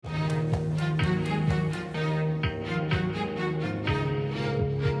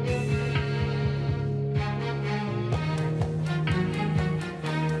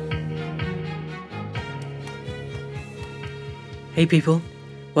Hey people,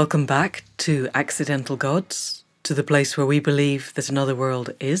 welcome back to Accidental Gods, to the place where we believe that another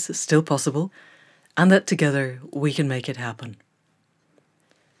world is still possible and that together we can make it happen.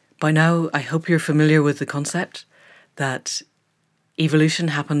 By now, I hope you're familiar with the concept that evolution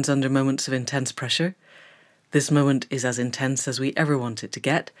happens under moments of intense pressure. This moment is as intense as we ever want it to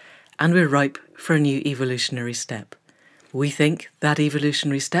get, and we're ripe for a new evolutionary step. We think that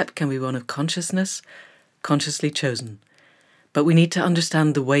evolutionary step can be one of consciousness, consciously chosen. But we need to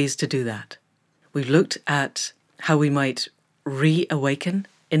understand the ways to do that. We've looked at how we might reawaken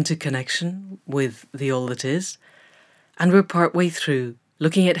into connection with the all that is, and we're partway through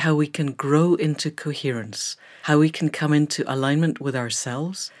looking at how we can grow into coherence, how we can come into alignment with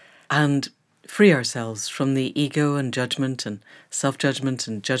ourselves and free ourselves from the ego and judgment and self-judgment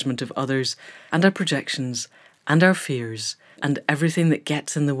and judgment of others and our projections and our fears and everything that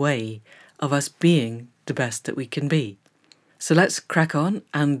gets in the way of us being the best that we can be. So let's crack on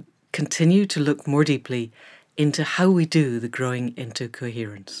and continue to look more deeply into how we do the growing into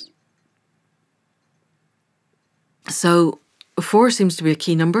coherence. So 4 seems to be a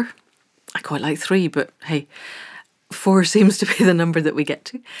key number. I quite like 3, but hey, 4 seems to be the number that we get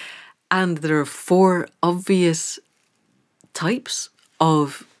to. And there are 4 obvious types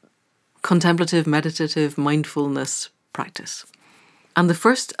of contemplative, meditative mindfulness practice. And the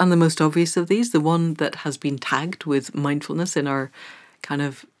first and the most obvious of these, the one that has been tagged with mindfulness in our kind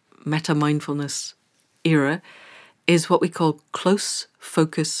of meta-mindfulness era, is what we call close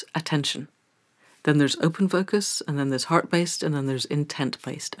focus attention. Then there's open focus, and then there's heart-based, and then there's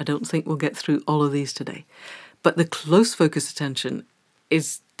intent-based. I don't think we'll get through all of these today. But the close focus attention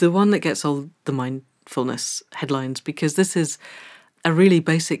is the one that gets all the mindfulness headlines, because this is a really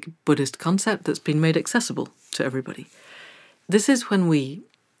basic Buddhist concept that's been made accessible to everybody. This is when we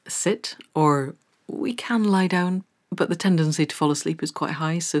sit, or we can lie down, but the tendency to fall asleep is quite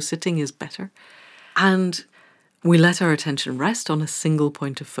high, so sitting is better. And we let our attention rest on a single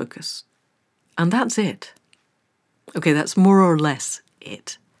point of focus. And that's it. Okay, that's more or less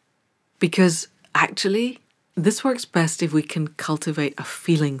it. Because actually, this works best if we can cultivate a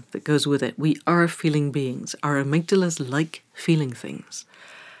feeling that goes with it. We are feeling beings. Our amygdalas like feeling things.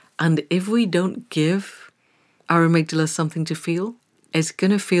 And if we don't give our amygdala something to feel, it's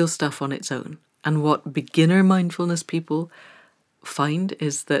going to feel stuff on its own. And what beginner mindfulness people find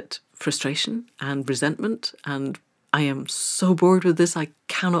is that frustration and resentment and I am so bored with this, I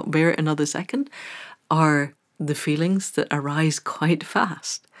cannot bear it another second, are the feelings that arise quite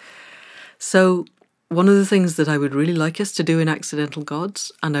fast. So one of the things that I would really like us to do in Accidental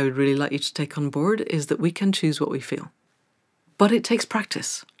Gods, and I would really like you to take on board, is that we can choose what we feel. But it takes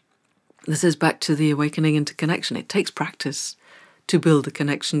practice. This is back to the awakening into connection. It takes practice to build a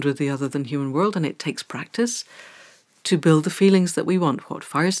connection with the other than human world, and it takes practice to build the feelings that we want. What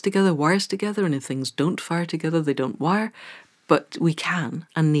fires together, wires together, and if things don't fire together, they don't wire. But we can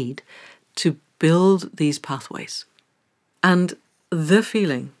and need to build these pathways. And the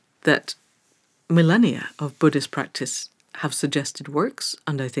feeling that millennia of Buddhist practice have suggested works,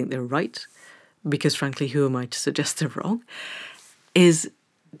 and I think they're right, because frankly, who am I to suggest they're wrong, is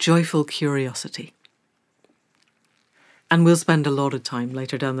joyful curiosity. And we'll spend a lot of time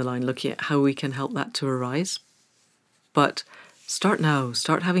later down the line looking at how we can help that to arise. But start now,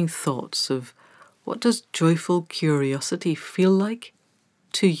 start having thoughts of what does joyful curiosity feel like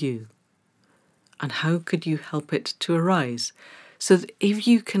to you? And how could you help it to arise? So that if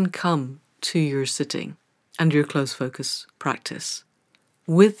you can come to your sitting and your close focus practice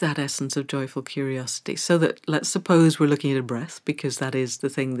with that essence of joyful curiosity, so that let's suppose we're looking at a breath, because that is the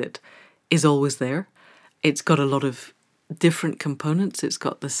thing that is always there. It's got a lot of different components. It's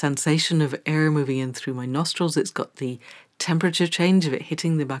got the sensation of air moving in through my nostrils. It's got the temperature change of it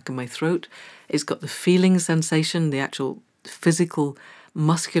hitting the back of my throat. It's got the feeling sensation, the actual physical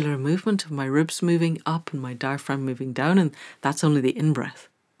muscular movement of my ribs moving up and my diaphragm moving down, and that's only the in-breath.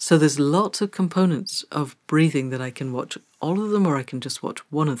 So there's lots of components of breathing that I can watch all of them, or I can just watch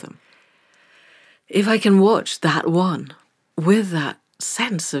one of them. If I can watch that one with that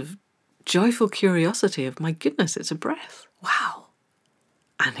sense of joyful curiosity of, my goodness, it's a breath. Wow.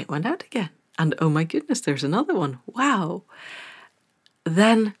 And it went out again. And oh my goodness, there's another one. Wow.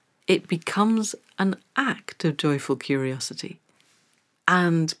 Then it becomes an act of joyful curiosity.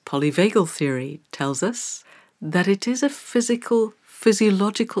 And polyvagal theory tells us that it is a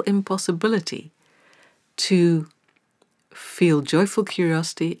physiological impossibility to feel joyful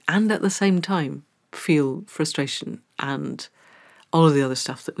curiosity and at the same time feel frustration and all of the other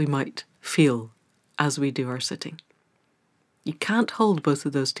stuff that we might feel as we do our sitting. You can't hold both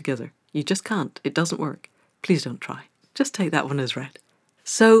of those together. You just can't. It doesn't work. Please don't try. Just take that one as read.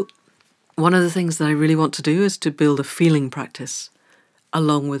 So one of the things that I really want to do is to build a feeling practice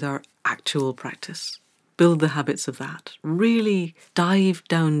along with our actual practice. Build the habits of that. Really dive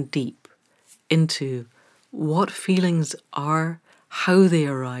down deep into what feelings are, how they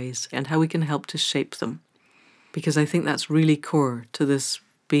arise, and how we can help to shape them. Because I think that's really core to this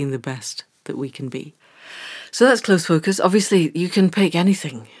being the best that we can be. So that's close focus. Obviously, you can pick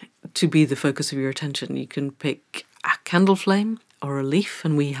anything to be the focus of your attention. You can pick a candle flame or a leaf,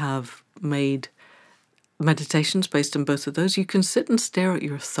 and we have made meditations based on both of those. You can sit and stare at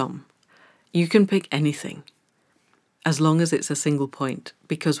your thumb. You can pick anything as long as it's a single point,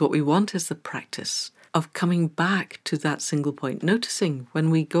 because what we want is the practice of coming back to that single point, noticing when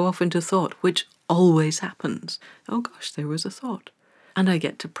we go off into thought, which always happens. Oh gosh, there was a thought. And I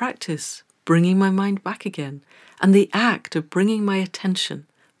get to practice bringing my mind back again. And the act of bringing my attention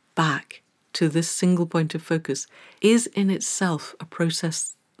back to this single point of focus is in itself a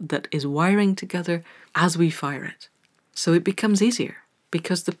process that is wiring together as we fire it. So it becomes easier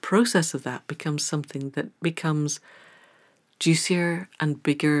because the process of that becomes something that becomes juicier and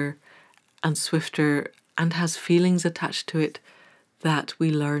bigger and swifter and has feelings attached to it that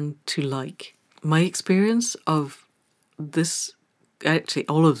we learn to like. My experience of this, actually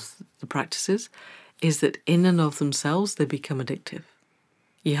all of the practices, is that in and of themselves they become addictive.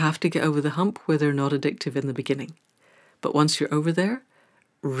 You have to get over the hump where they're not addictive in the beginning. But once you're over there,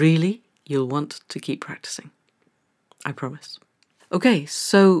 really, you'll want to keep practicing. I promise. Okay,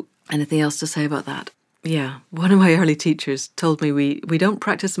 so anything else to say about that? Yeah, one of my early teachers told me we don't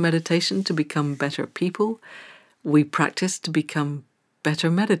practice meditation to become better people. We practice to become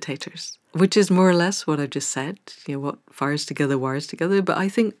better meditators, which is more or less what I've just said. You know, what fires together wires together. But I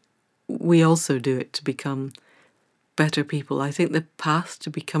think we also do it to become better people. I think the path to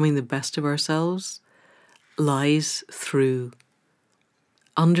becoming the best of ourselves lies through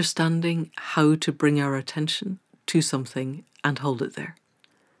understanding how to bring our attention to something and hold it there.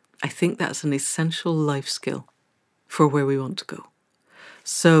 I think that's an essential life skill for where we want to go.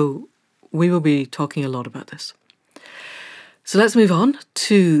 So we will be talking a lot about this. So let's move on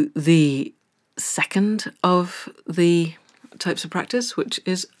to the second of the types of practice, which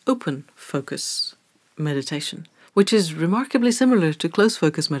is open focus meditation, which is remarkably similar to close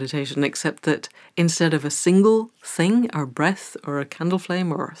focus meditation, except that instead of a single thing, our breath or a candle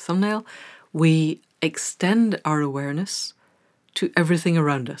flame or a thumbnail, we extend our awareness to everything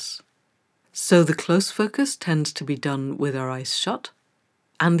around us. So the close focus tends to be done with our eyes shut,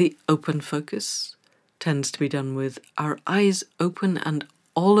 and the open focus tends to be done with our eyes open and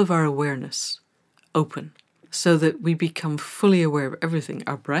all of our awareness open, so that we become fully aware of everything,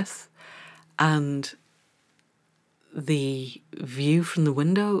 our breath and the view from the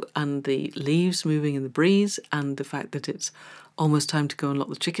window and the leaves moving in the breeze and the fact that it's almost time to go and lock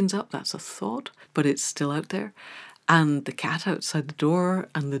the chickens up. That's a thought, but it's still out there. And the cat outside the door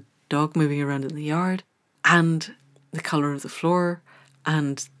and the dog moving around in the yard and the colour of the floor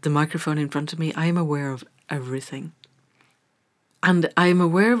and the microphone in front of me. I am aware of everything. And I am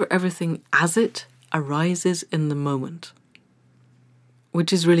aware of everything as it arises in the moment,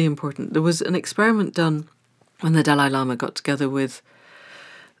 which is really important. There was an experiment done when the Dalai Lama got together with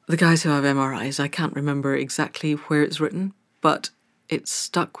the guys who have MRIs. I can't remember exactly where it's written, but it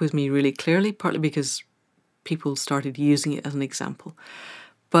stuck with me really clearly, partly because people started using it as an example.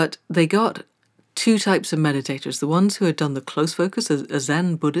 But they got two types of meditators. The ones who had done the close focus, a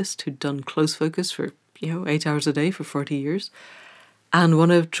Zen Buddhist who'd done close focus for 8 hours a day for 40 years, and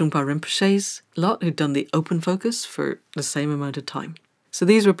one of Trungpa Rinpoche's lot who'd done the open focus for the same amount of time. So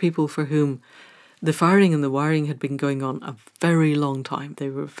these were people for whom the firing and the wiring had been going on a very long time. They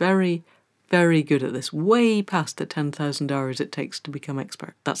were very, very good at this, way past the 10,000 hours it takes to become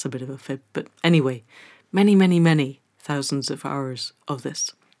expert. That's a bit of a fib, but anyway, many, many, many thousands of hours of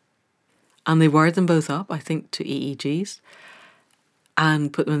this. And they wired them both up, I think, to EEGs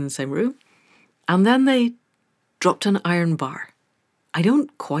and put them in the same room. And then they dropped an iron bar. I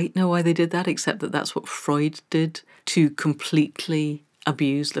don't quite know why they did that, except that that's what Freud did to completely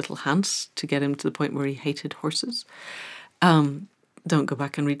abuse little Hans to get him to the point where he hated horses. Don't go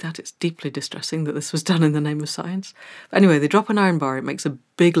back and read that. It's deeply distressing that this was done in the name of science. But anyway, they drop an iron bar. It makes a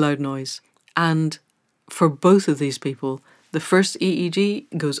big loud noise. And for both of these people, the first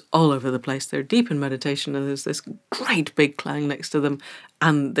EEG goes all over the place. They're deep in meditation and there's this great big clang next to them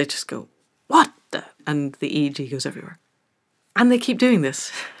and they just go, what the? And the EEG goes everywhere. And they keep doing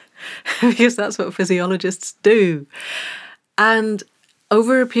this because that's what physiologists do. And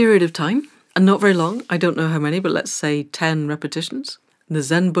over a period of time, and not very long, I don't know how many, but let's say 10 repetitions, the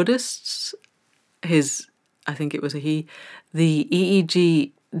Zen Buddhists, his I think it was a he, the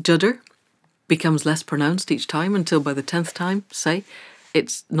EEG judder becomes less pronounced each time until by the 10th time, say,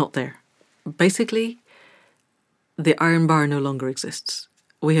 it's not there. Basically, the iron bar no longer exists.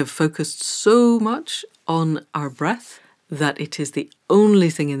 We have focused so much on our breath that it is the only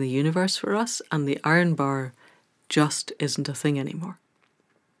thing in the universe for us, and the iron bar just isn't a thing anymore.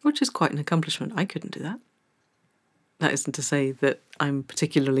 Which is quite an accomplishment. I couldn't do that. That isn't to say that I'm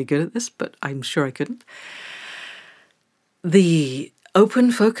particularly good at this, but I'm sure I couldn't. The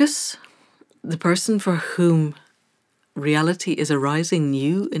open focus, the person for whom reality is arising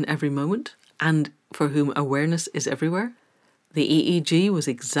new in every moment and for whom awareness is everywhere, the EEG was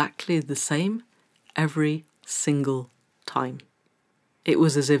exactly the same every single time. It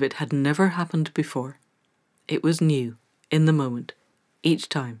was as if it had never happened before. It was new, in the moment, each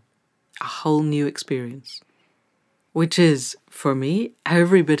time. A whole new experience. Which is, for me,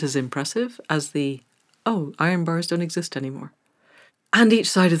 every bit as impressive as the, oh, iron bars don't exist anymore. And each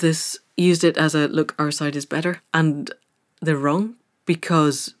side of this used it as a, look, our side is better. And they're wrong,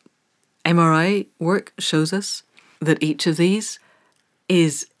 because MRI work shows us that each of these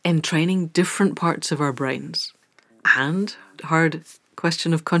is entraining different parts of our brains. And, hard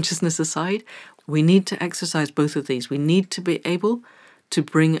question of consciousness aside, we need to exercise both of these. We need to be able to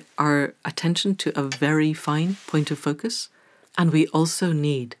bring our attention to a very fine point of focus. And we also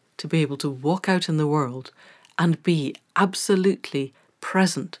need to be able to walk out in the world and be absolutely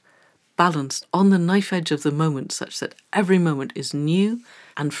present, balanced on the knife edge of the moment, such that every moment is new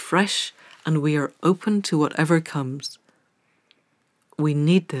and fresh and we are open to whatever comes. We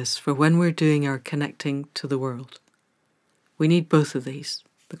need this for when we're doing our connecting to the world. We need both of these.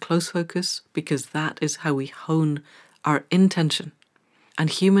 The close focus, because that is how we hone our intention. And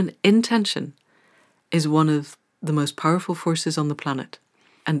human intention is one of the most powerful forces on the planet.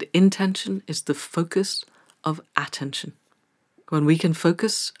 And intention is the focus of attention. When we can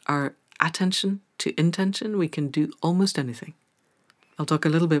focus our attention to intention, we can do almost anything. I'll talk a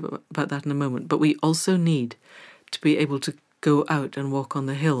little bit about that in a moment, but we also need to be able to go out and walk on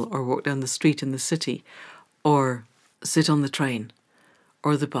the hill, or walk down the street in the city, or sit on the train,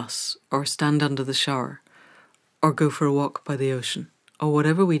 or the bus, or stand under the shower, or go for a walk by the ocean, or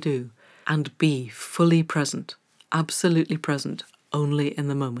whatever we do, and be fully present, absolutely present, only in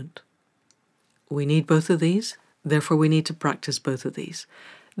the moment. We need both of these, therefore we need to practice both of these.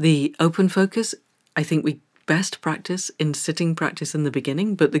 The open focus, I think we best practice in sitting practice in the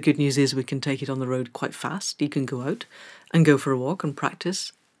beginning, but the good news is we can take it on the road quite fast. You can go out and go for a walk and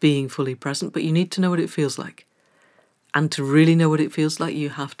practice being fully present, but you need to know what it feels like. And to really know what it feels like, you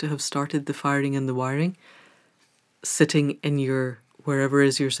have to have started the firing and the wiring sitting in your, wherever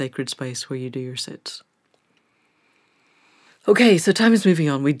is your sacred space where you do your sits. Okay, so time is moving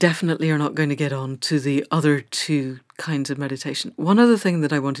on. We definitely are not going to get on to the other two kinds of meditation. One other thing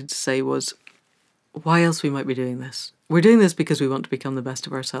that I wanted to say was why else we might be doing this. We're doing this because we want to become the best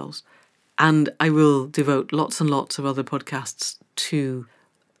of ourselves. And I will devote lots and lots of other podcasts to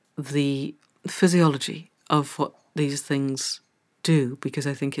the physiology of what these things do, because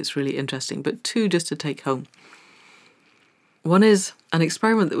I think it's really interesting. But two just to take home. One is an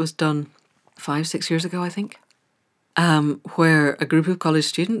experiment that was done 5-6 years ago, I think, where a group of college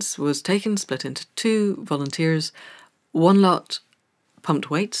students was taken, split into two volunteers. One lot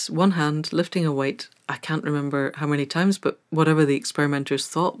pumped weights, one hand lifting a weight, I can't remember how many times, but whatever the experimenters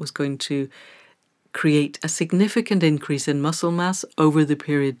thought was going to create a significant increase in muscle mass over the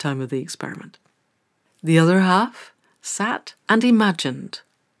period time of the experiment. The other half sat and imagined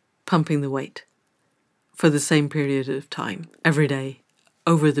pumping the weight for the same period of time, every day,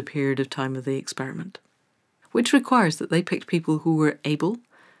 over the period of time of the experiment, which requires that they picked people who were able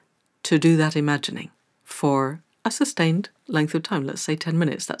to do that imagining for a sustained length of time, let's say 10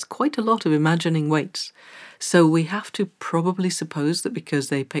 minutes. That's quite a lot of imagining weights. So we have to probably suppose that because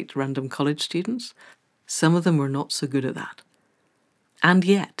they picked random college students, some of them were not so good at that. And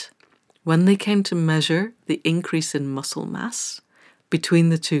yet, when they came to measure the increase in muscle mass between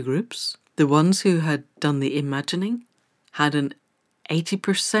the two groups, the ones who had done the imagining had an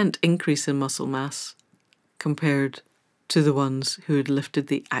 80% increase in muscle mass compared to the ones who had lifted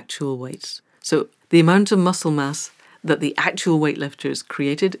the actual weights. So the amount of muscle mass that the actual weightlifters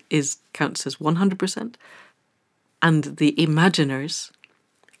created counts as 100%, and the imaginers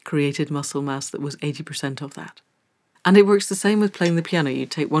created muscle mass that was 80% of that. And it works the same with playing the piano. You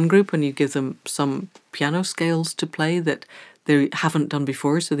take one group and you give them some piano scales to play that they haven't done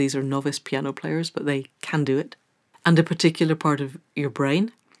before, so these are novice piano players, but they can do it. And a particular part of your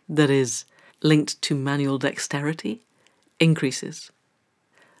brain that is linked to manual dexterity increases.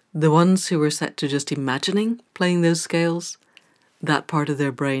 The ones who were set to just imagining playing those scales, that part of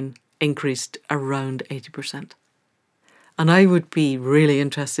their brain increased around 80%. And I would be really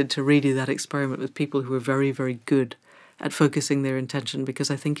interested to redo that experiment with people who are very, very good at focusing their intention,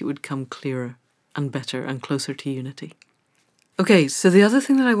 because I think it would come clearer and better and closer to unity. Okay, so the other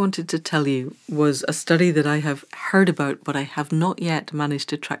thing that I wanted to tell you was a study that I have heard about, but I have not yet managed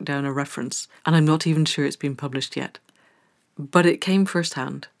to track down a reference, and I'm not even sure it's been published yet. But it came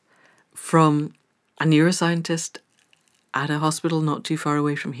firsthand from a neuroscientist at a hospital not too far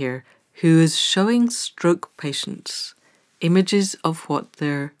away from here who is showing stroke patients images of what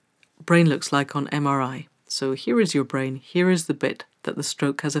their brain looks like on MRI. So here is your brain, here is the bit that the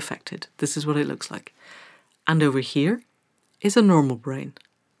stroke has affected. This is what it looks like. And over here is a normal brain.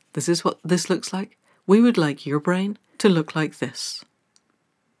 This is what this looks like. We would like your brain to look like this.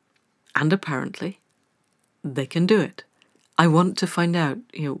 And apparently, they can do it. I want to find out,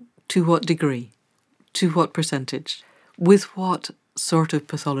 to what degree, to what percentage, with what sort of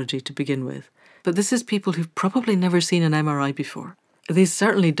pathology to begin with. But this is people who've probably never seen an MRI before. They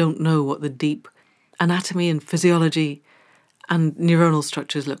certainly don't know what the deep anatomy and physiology and neuronal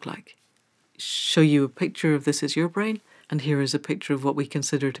structures look like. Show you a picture of this is your brain, and here is a picture of what we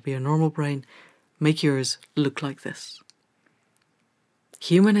consider to be a normal brain. Make yours look like this.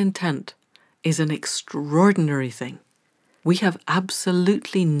 Human intent is an extraordinary thing. We have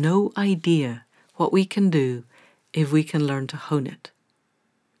absolutely no idea what we can do if we can learn to hone it.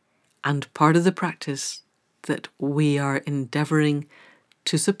 And part of the practice that we are endeavouring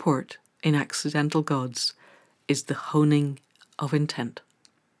to support in Accidental Gods is the honing of intent.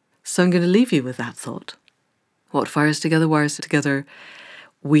 So I'm going to leave you with that thought. What fires together wires together.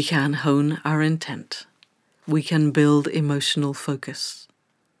 We can hone our intent. We can build emotional focus.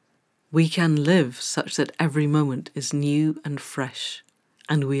 We can live such that every moment is new and fresh,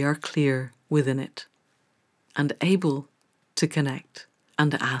 and we are clear within it, and able to connect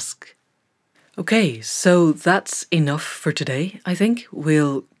and ask. Okay, so that's enough for today, I think.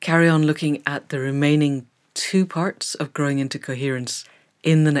 We'll carry on looking at the remaining 2 parts of Growing into Coherence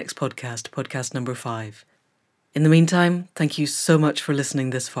in the next podcast, podcast number 5. In the meantime, thank you so much for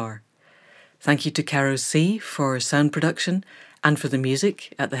listening this far. Thank you to Caro C for sound production and for the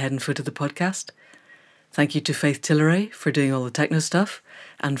music at the head and foot of the podcast. Thank you to Faith Tilleray for doing all the techno stuff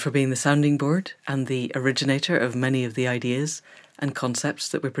and for being the sounding board and the originator of many of the ideas and concepts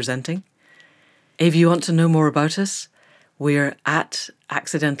that we're presenting. If you want to know more about us, we're at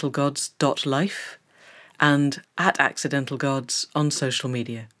accidentalgods.life and at accidentalgods on social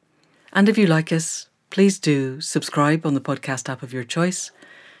media. And if you like us, please do subscribe on the podcast app of your choice,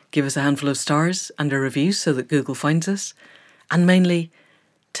 give us a handful of stars and a review so that Google finds us, and mainly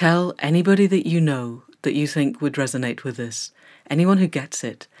tell anybody that you know that you think would resonate with this, anyone who gets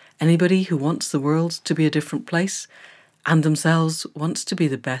it, anybody who wants the world to be a different place and themselves wants to be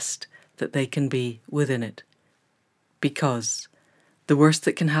the best that they can be within it. Because the worst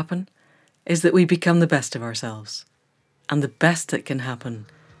that can happen is that we become the best of ourselves. And the best that can happen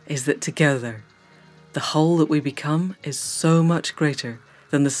is that together, the whole that we become is so much greater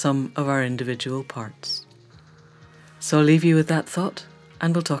than the sum of our individual parts. So I'll leave you with that thought,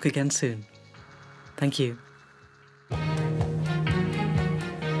 and we'll talk again soon. Thank you.